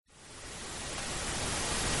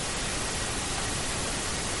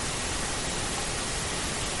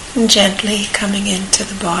And gently coming into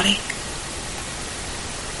the body.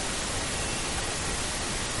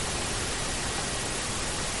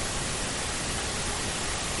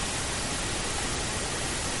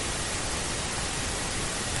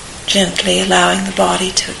 Gently allowing the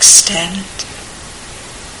body to extend,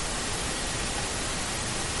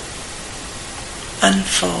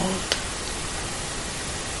 unfold,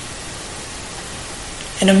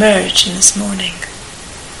 and emerge in this morning.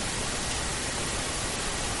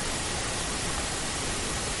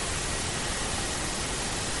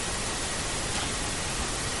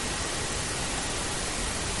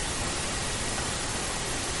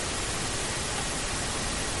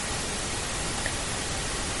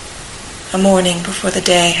 A morning before the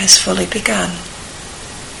day has fully begun.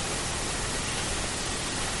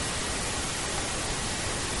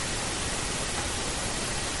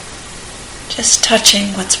 Just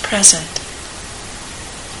touching what's present,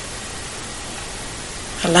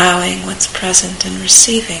 allowing what's present and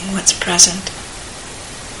receiving what's present.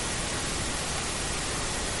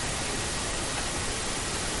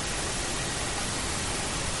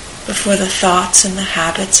 Before the thoughts and the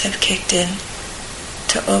habits have kicked in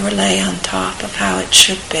to overlay on top of how it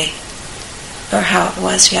should be, or how it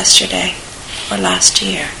was yesterday or last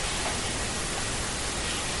year.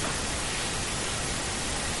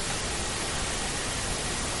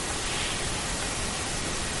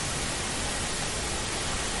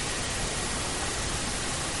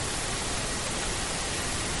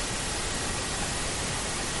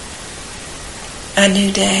 A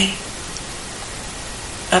new day,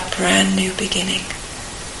 a brand new beginning.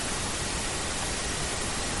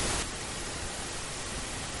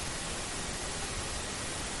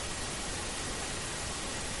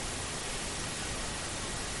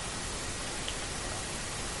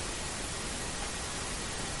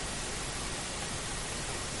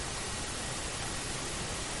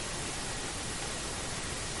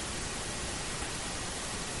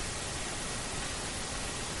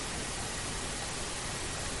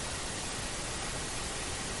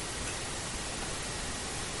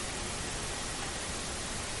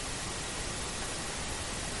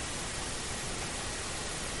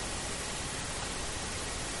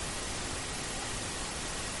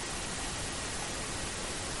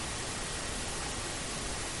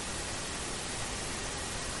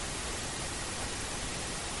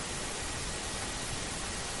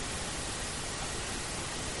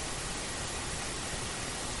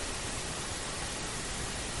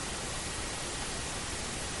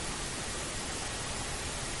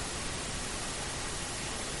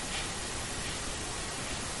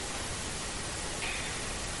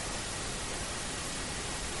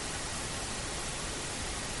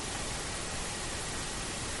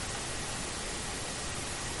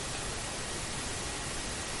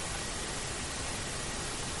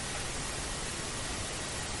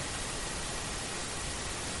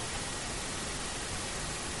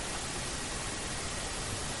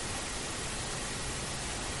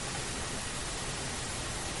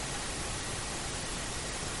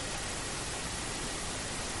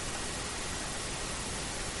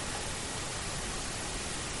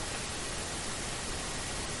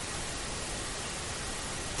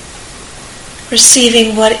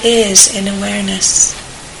 Receiving what is in awareness.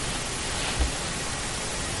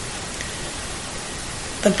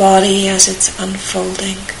 The body as it's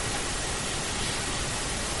unfolding.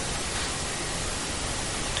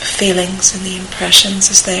 The feelings and the impressions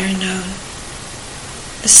as they are known.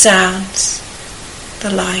 The sounds, the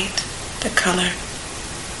light, the color.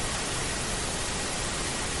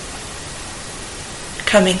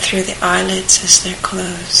 Coming through the eyelids as they're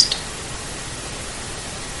closed.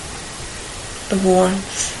 The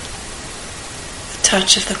warmth, the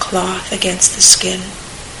touch of the cloth against the skin.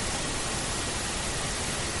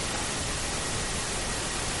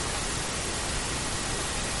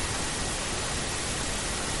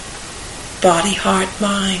 Body, heart,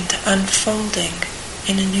 mind unfolding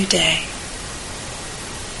in a new day,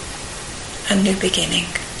 a new beginning.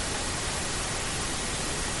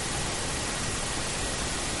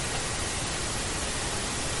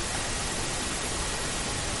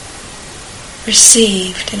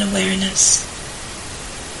 Received in awareness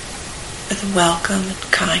with welcome and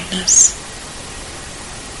kindness.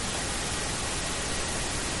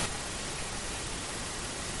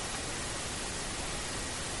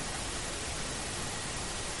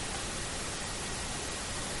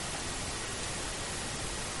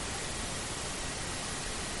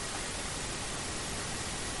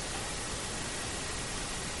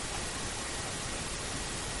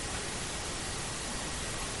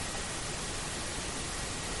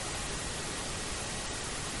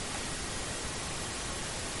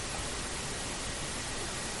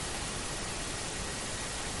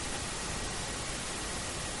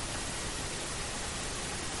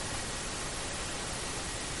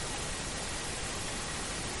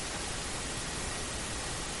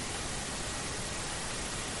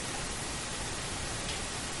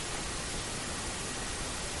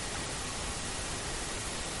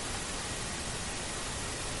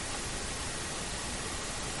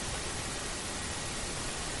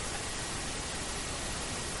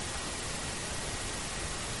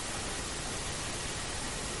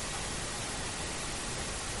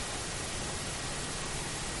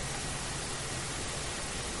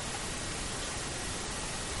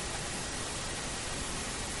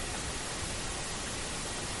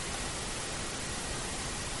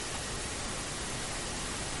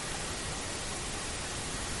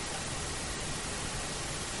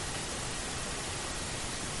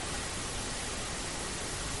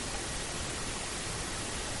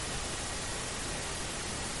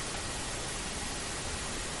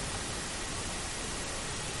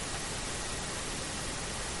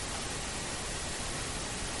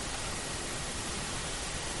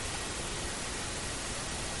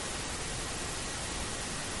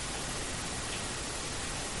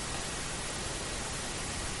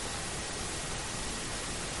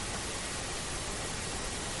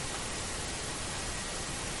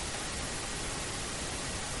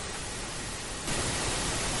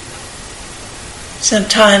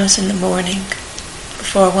 Sometimes in the morning,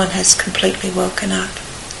 before one has completely woken up,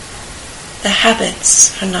 the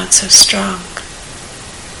habits are not so strong.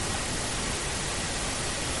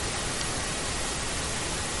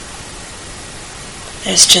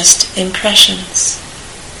 There's just impressions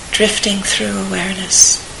drifting through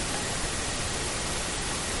awareness.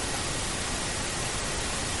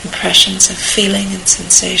 Impressions of feeling and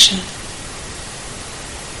sensation.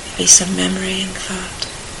 Maybe some memory and thought.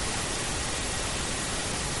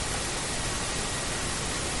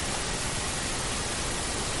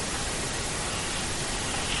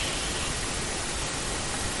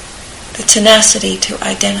 The tenacity to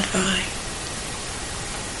identify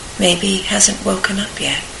maybe hasn't woken up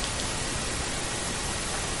yet.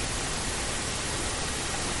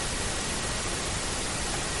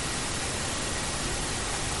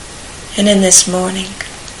 And in this morning,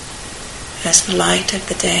 as the light of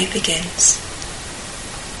the day begins,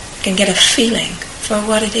 you can get a feeling for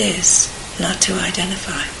what it is not to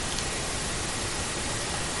identify.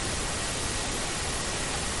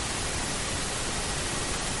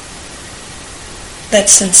 Let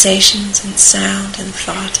sensations and sound and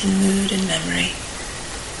thought and mood and memory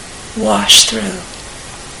wash through.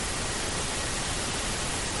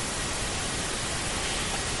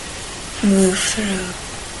 Move through.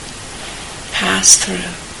 Pass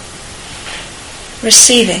through.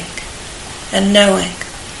 Receiving and knowing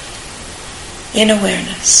in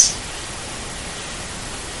awareness.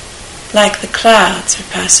 Like the clouds are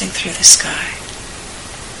passing through the sky.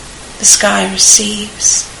 The sky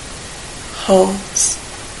receives, holds,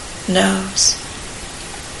 knows,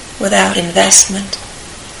 without investment,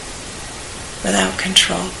 without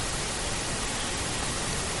control.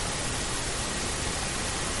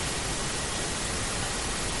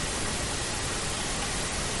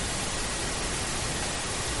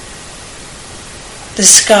 The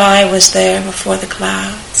sky was there before the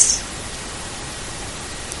clouds,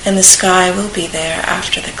 and the sky will be there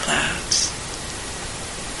after the clouds.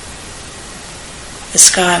 The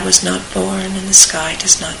sky was not born, and the sky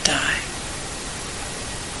does not die.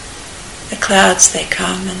 The clouds, they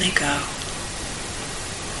come and they go,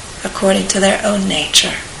 according to their own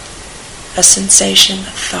nature, a sensation,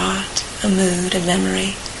 a thought, a mood, a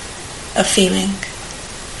memory, a feeling,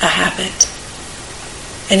 a habit,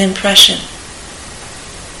 an impression.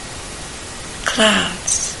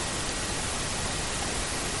 Clouds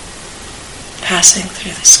passing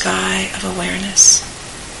through the sky of awareness.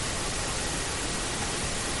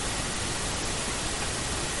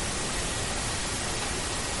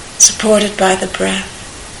 Supported by the breath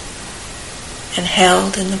and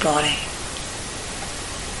held in the body,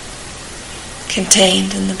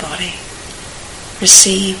 contained in the body,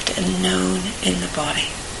 received and known in the body.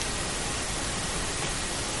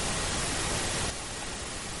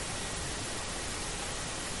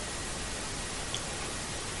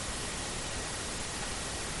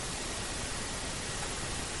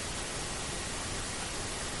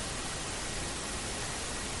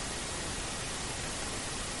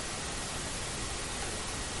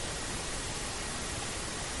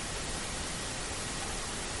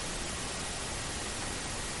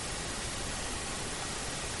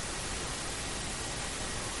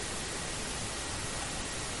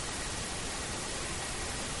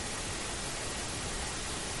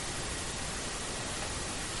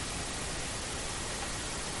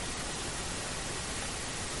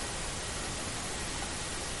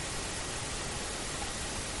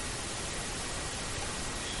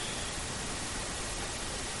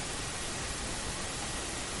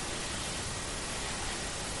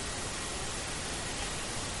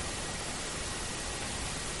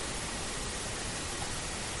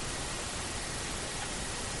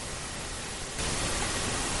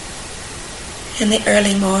 In the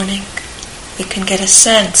early morning, we can get a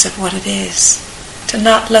sense of what it is to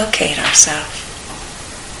not locate ourselves,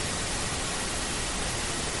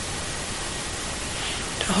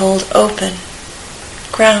 to hold open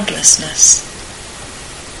groundlessness,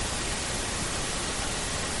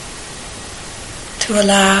 to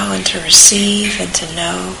allow and to receive and to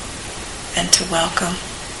know and to welcome,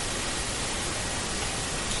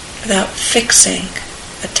 without fixing,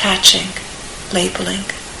 attaching, labeling,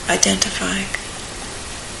 identifying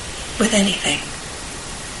with anything.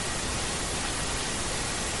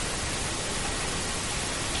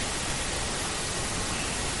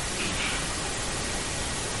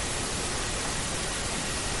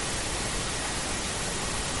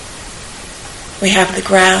 We have the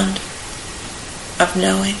ground of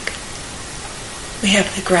knowing. We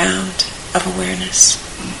have the ground of awareness.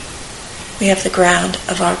 We have the ground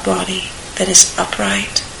of our body that is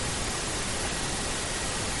upright.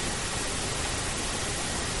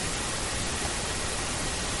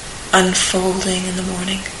 unfolding in the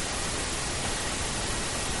morning.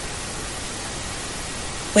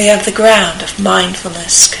 We have the ground of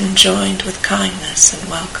mindfulness conjoined with kindness and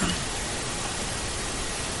welcome.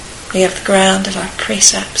 We have the ground of our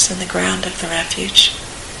precepts and the ground of the refuge.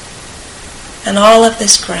 And all of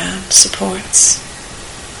this ground supports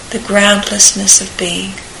the groundlessness of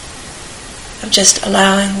being, of just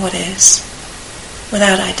allowing what is,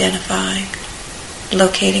 without identifying,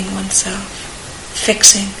 locating oneself,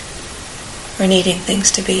 fixing, or needing things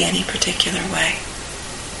to be any particular way,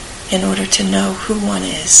 in order to know who one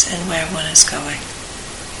is and where one is going.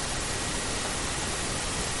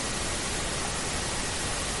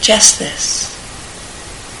 Just this,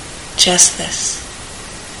 just this,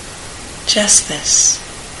 just this,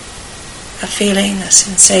 a feeling, a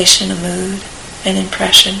sensation, a mood, an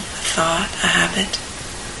impression, a thought, a habit,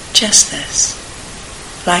 just this,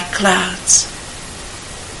 like clouds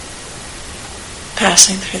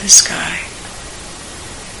passing through the sky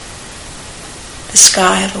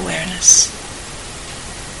of awareness,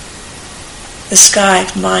 the sky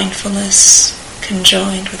of mindfulness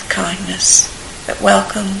conjoined with kindness that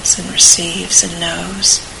welcomes and receives and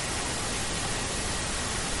knows,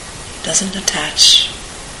 doesn't attach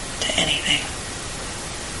to anything.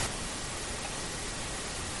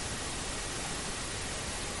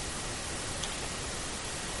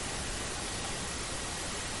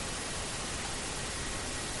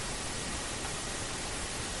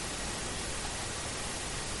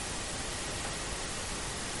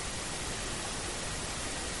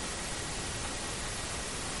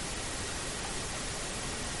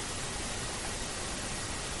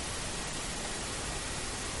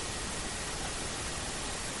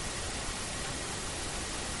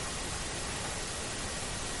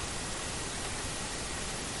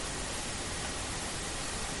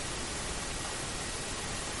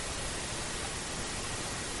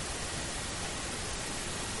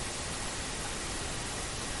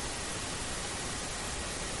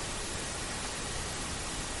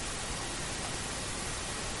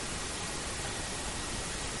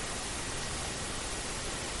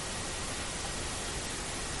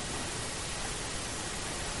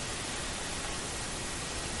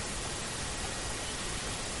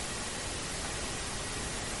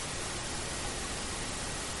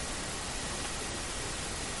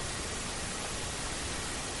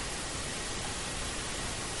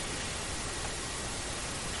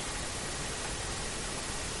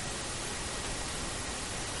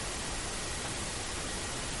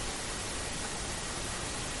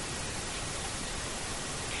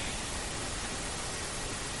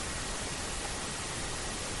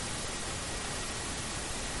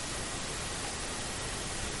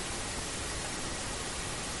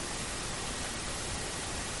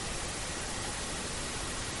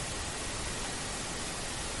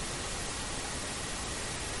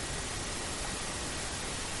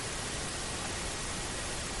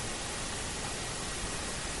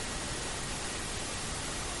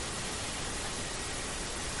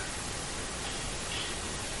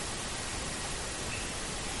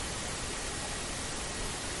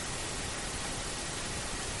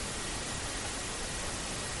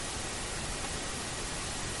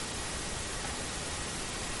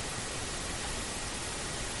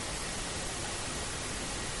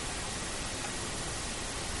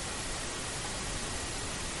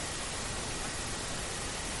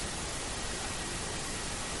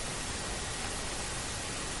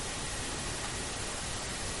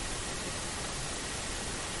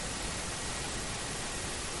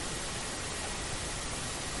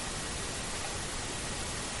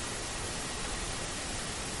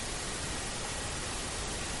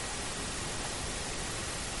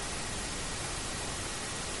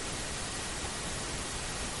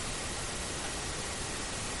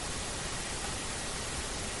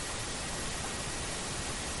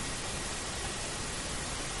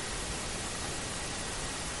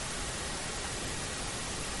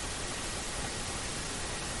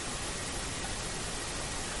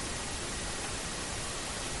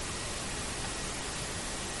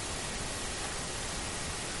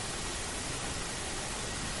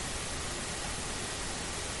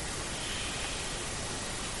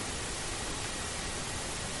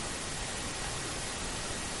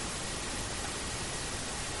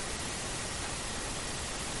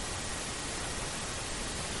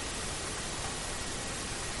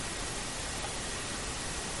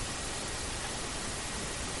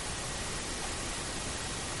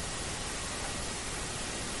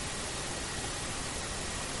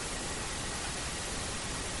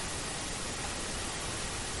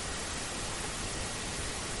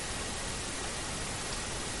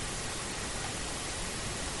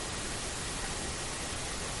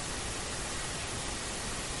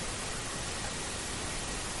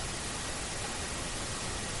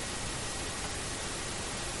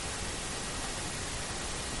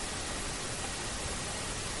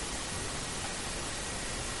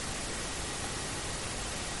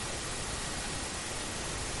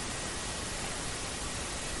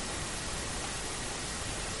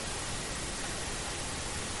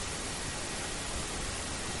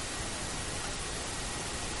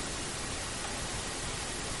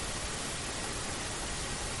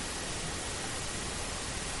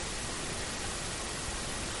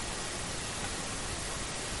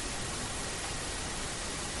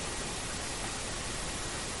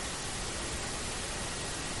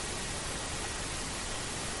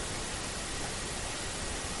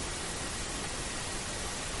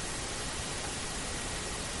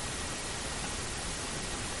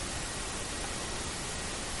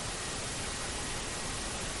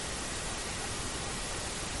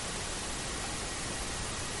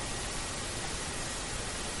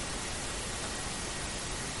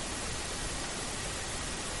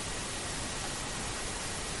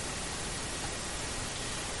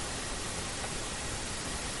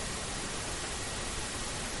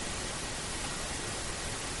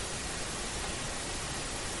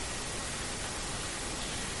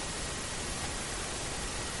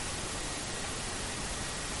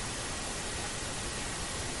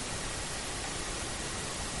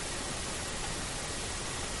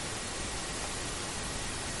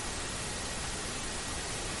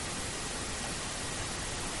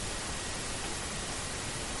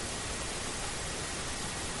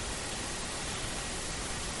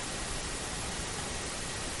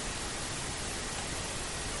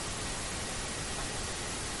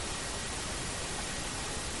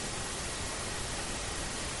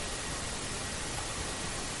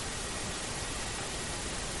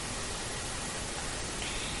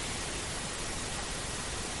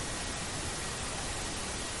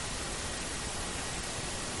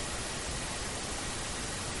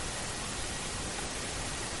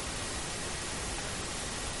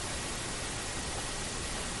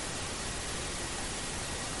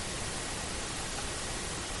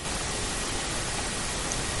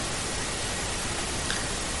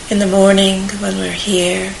 In the morning, when we're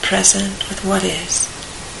here, present with what is,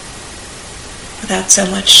 without so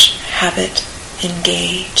much habit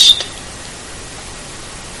engaged,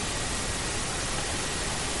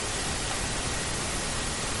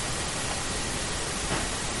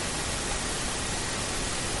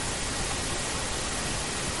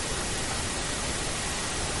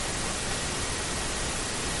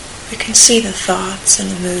 we can see the thoughts and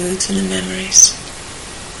the moods and the memories.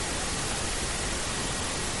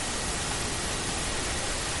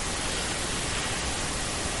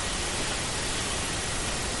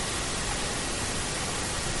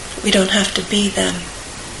 We don't have to be them.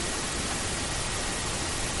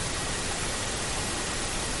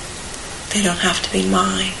 They don't have to be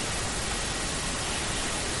mine.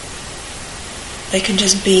 They can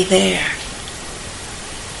just be there.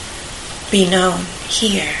 Be known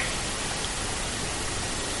here.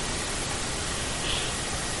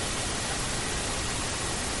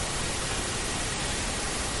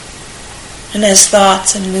 And as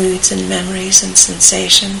thoughts and moods and memories and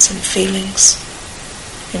sensations and feelings,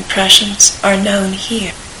 impressions are known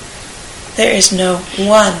here, there is no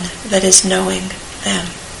one that is knowing them.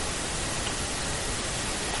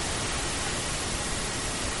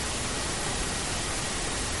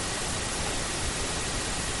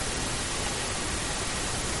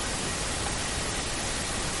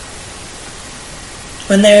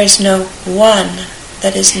 When there is no one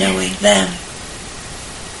that is knowing them,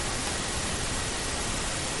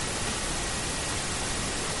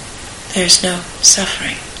 there's no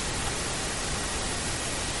suffering.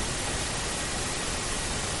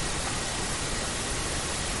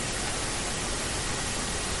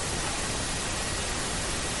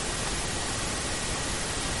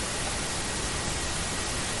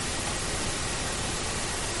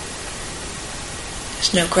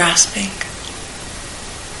 There's no grasping.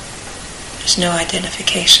 There's no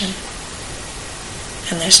identification.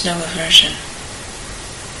 And there's no aversion.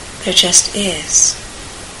 There just is.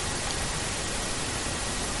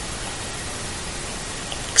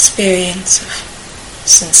 Experience of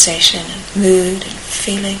sensation and mood and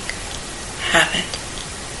feeling, habit,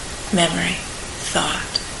 memory,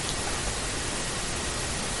 thought,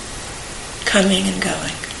 coming and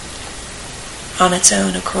going on its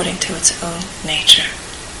own according to its own nature.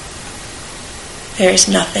 There is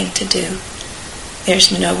nothing to do.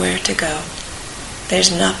 There's nowhere to go.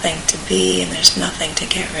 There's nothing to be and there's nothing to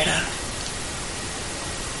get rid of.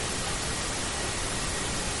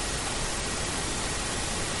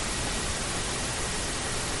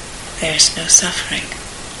 There's no suffering.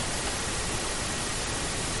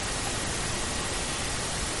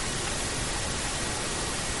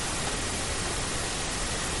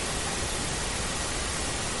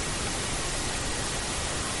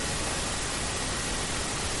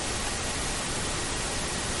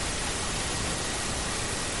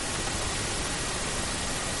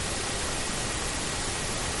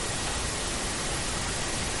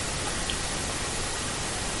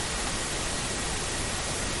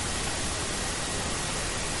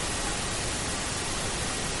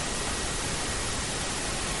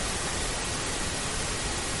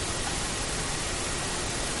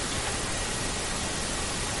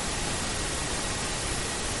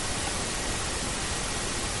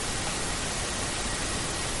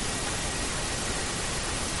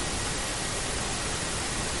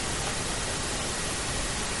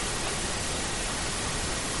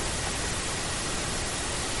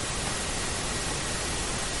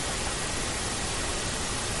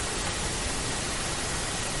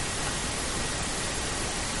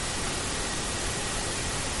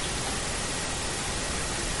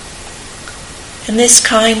 And this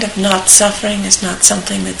kind of not suffering is not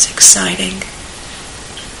something that's exciting.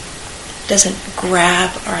 It doesn't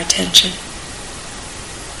grab our attention.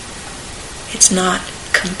 It's not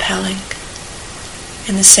compelling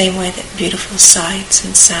in the same way that beautiful sights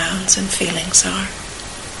and sounds and feelings are.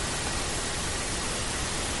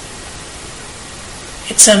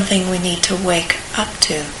 It's something we need to wake up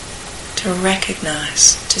to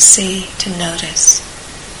recognize, to see, to notice.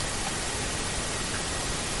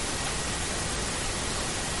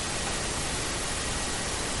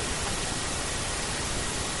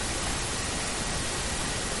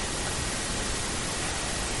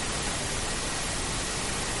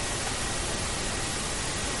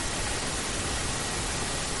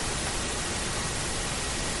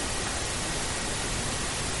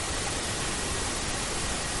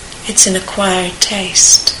 It's an acquired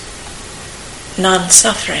taste.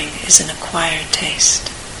 Non-suffering is an acquired taste.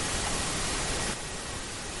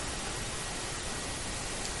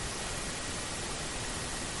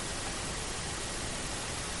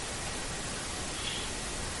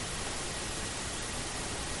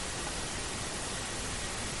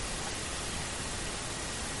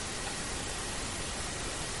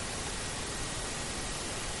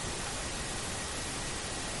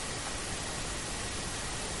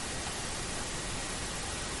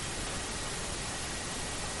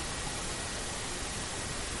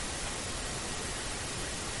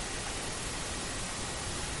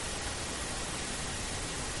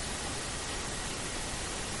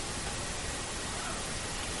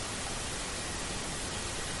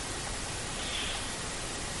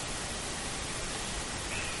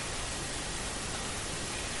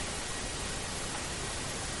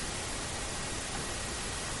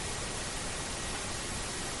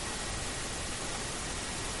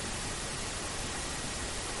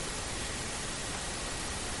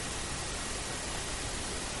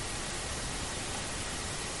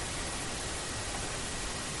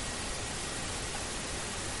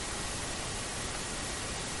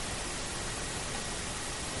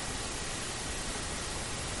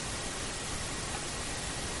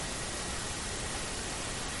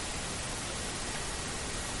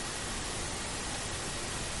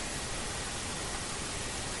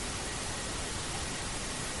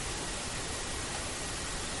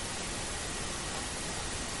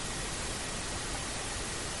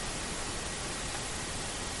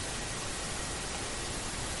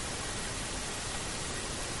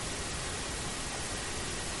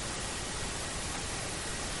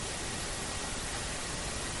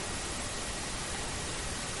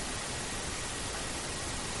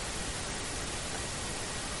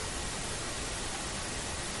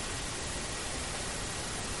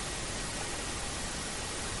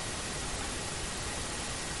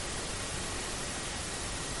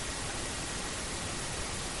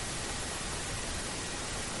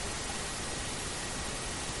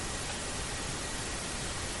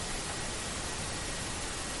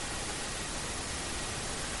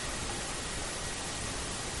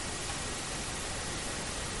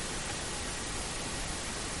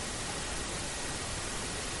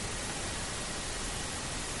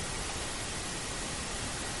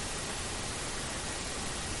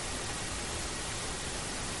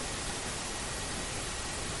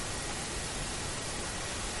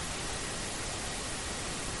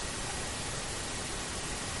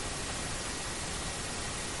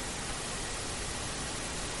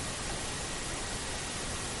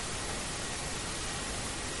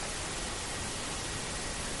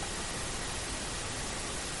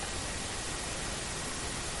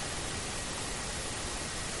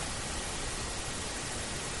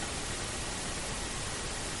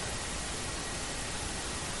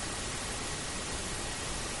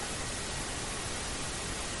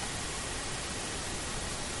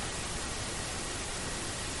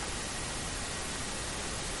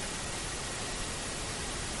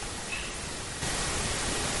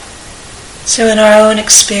 So in our own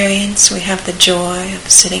experience, we have the joy of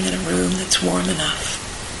sitting in a room that's warm enough,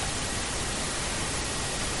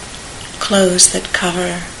 clothes that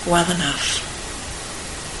cover well enough,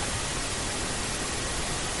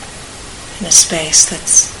 in a space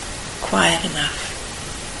that's quiet enough,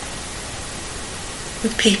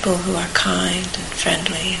 with people who are kind and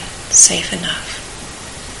friendly and safe enough.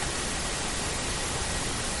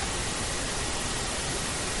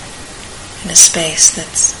 In a space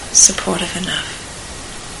that's supportive enough.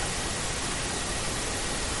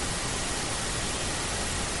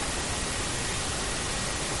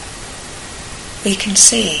 We can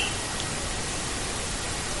see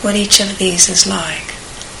what each of these is like.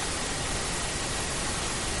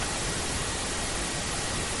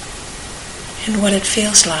 And what it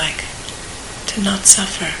feels like to not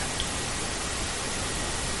suffer.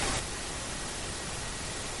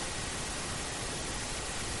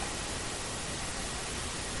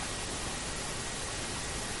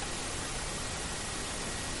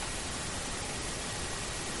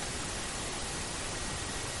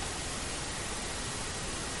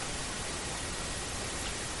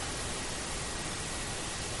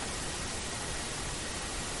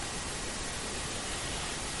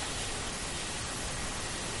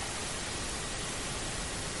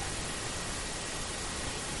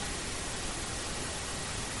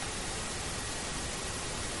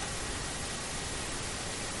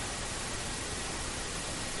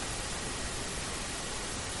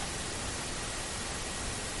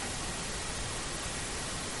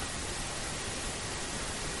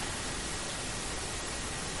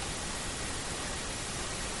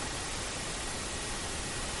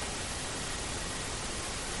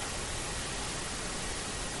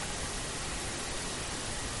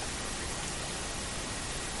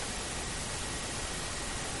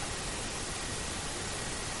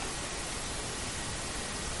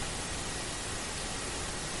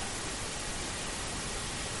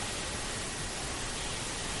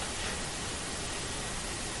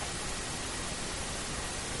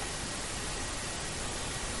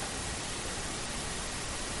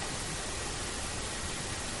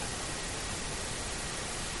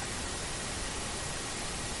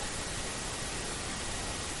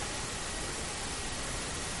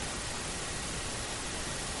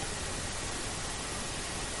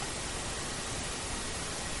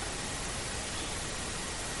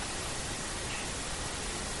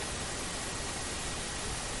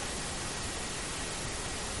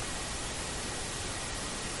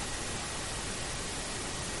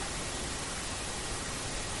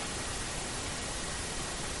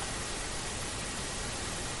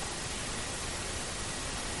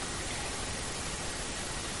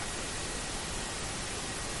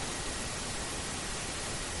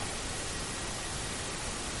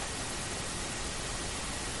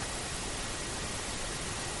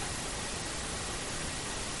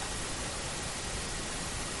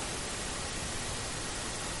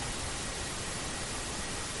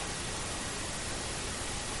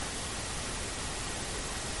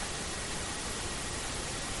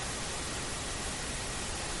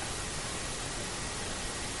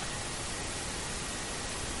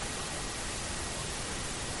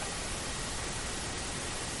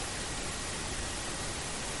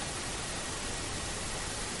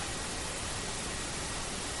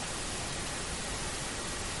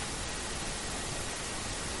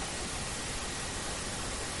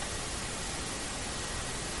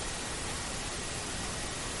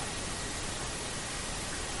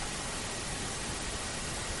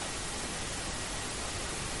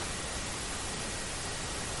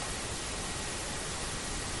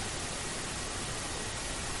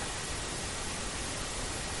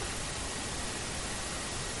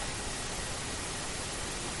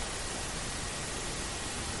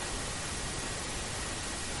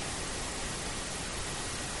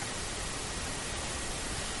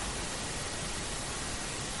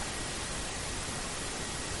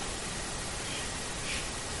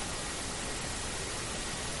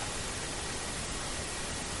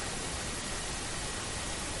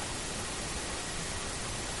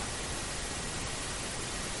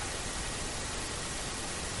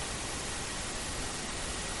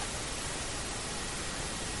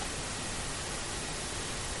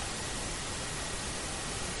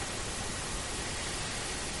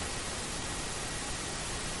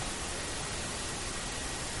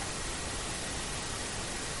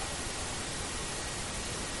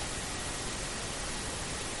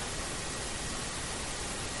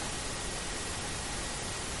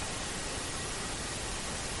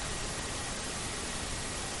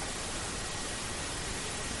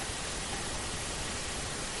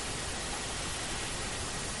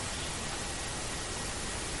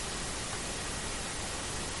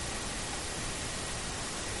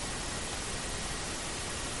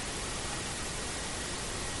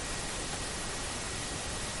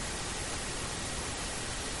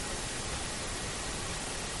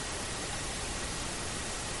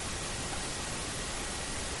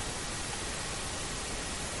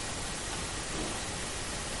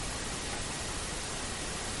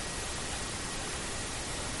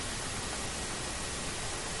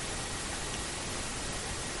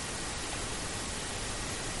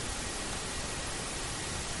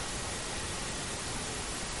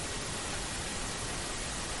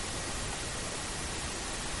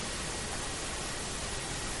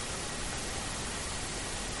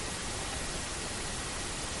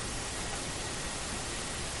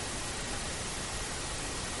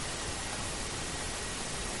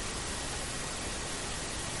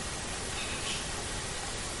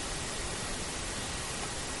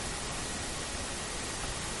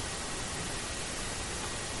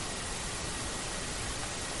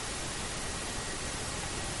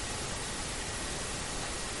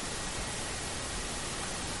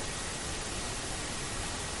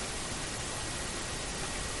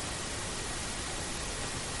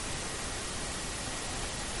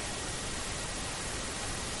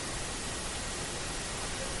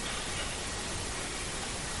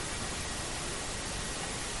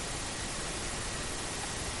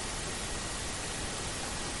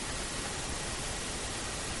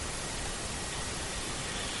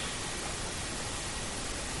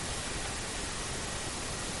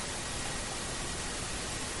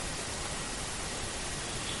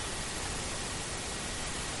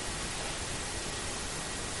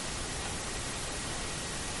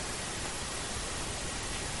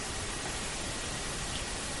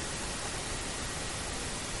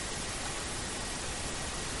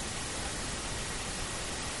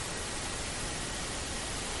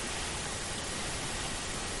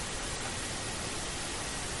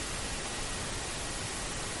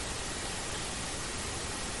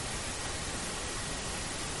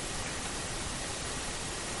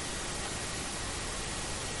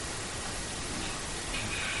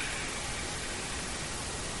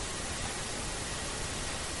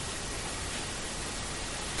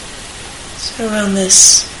 So on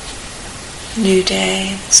this new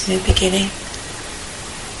day, this new beginning,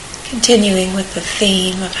 continuing with the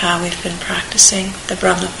theme of how we've been practicing the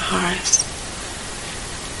Brahma Viharas,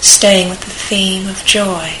 staying with the theme of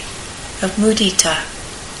joy, of mudita.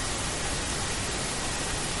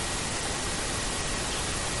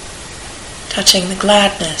 Touching the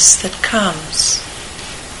gladness that comes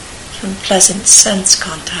from pleasant sense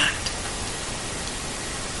contact.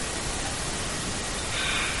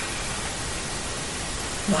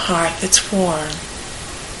 From a heart that's warm,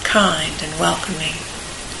 kind and welcoming.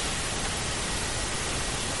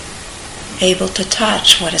 Able to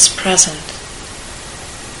touch what is present.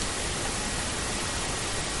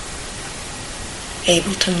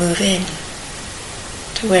 Able to move in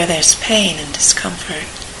to where there's pain and discomfort.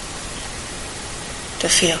 To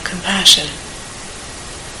feel compassion.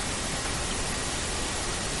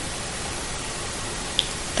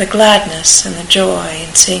 The gladness and the joy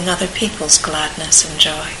in seeing other people's gladness and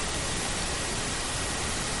joy.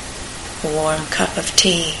 A warm cup of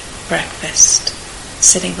tea, breakfast,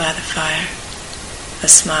 sitting by the fire, a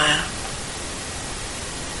smile.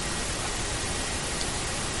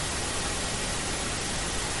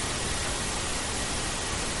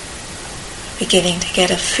 Beginning to get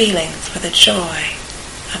a feeling for the joy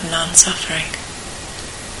of non-suffering.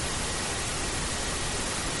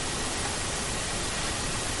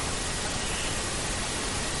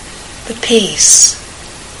 The peace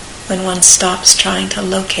when one stops trying to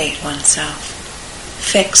locate oneself,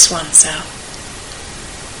 fix oneself,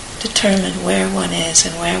 determine where one is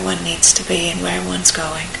and where one needs to be and where one's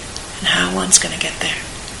going and how one's going to get there.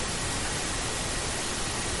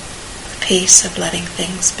 The peace of letting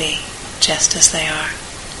things be just as they are.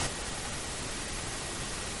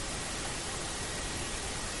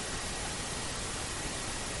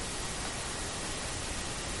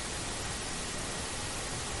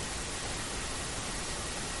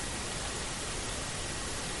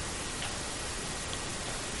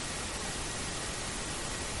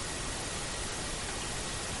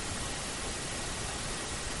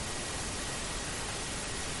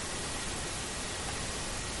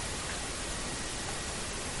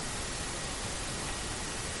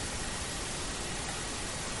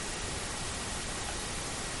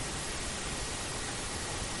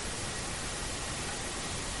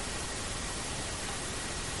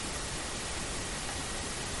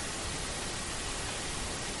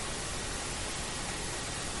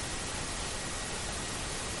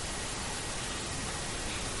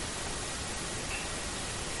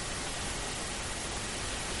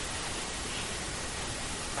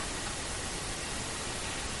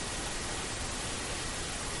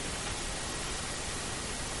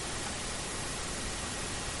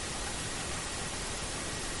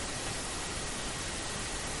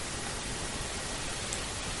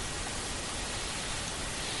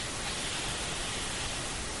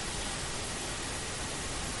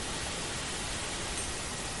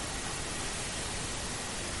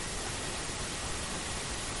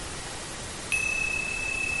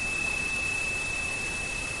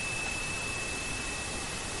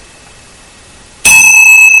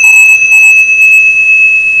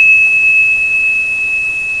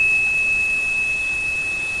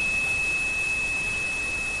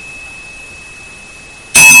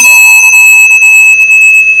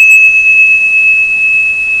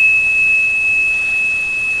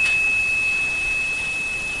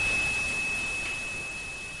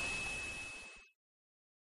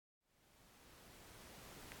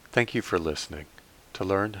 Thank you for listening. To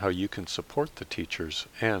learn how you can support the teachers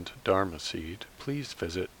and Dharma Seed, please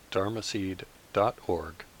visit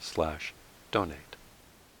dharmaseed.org/donate.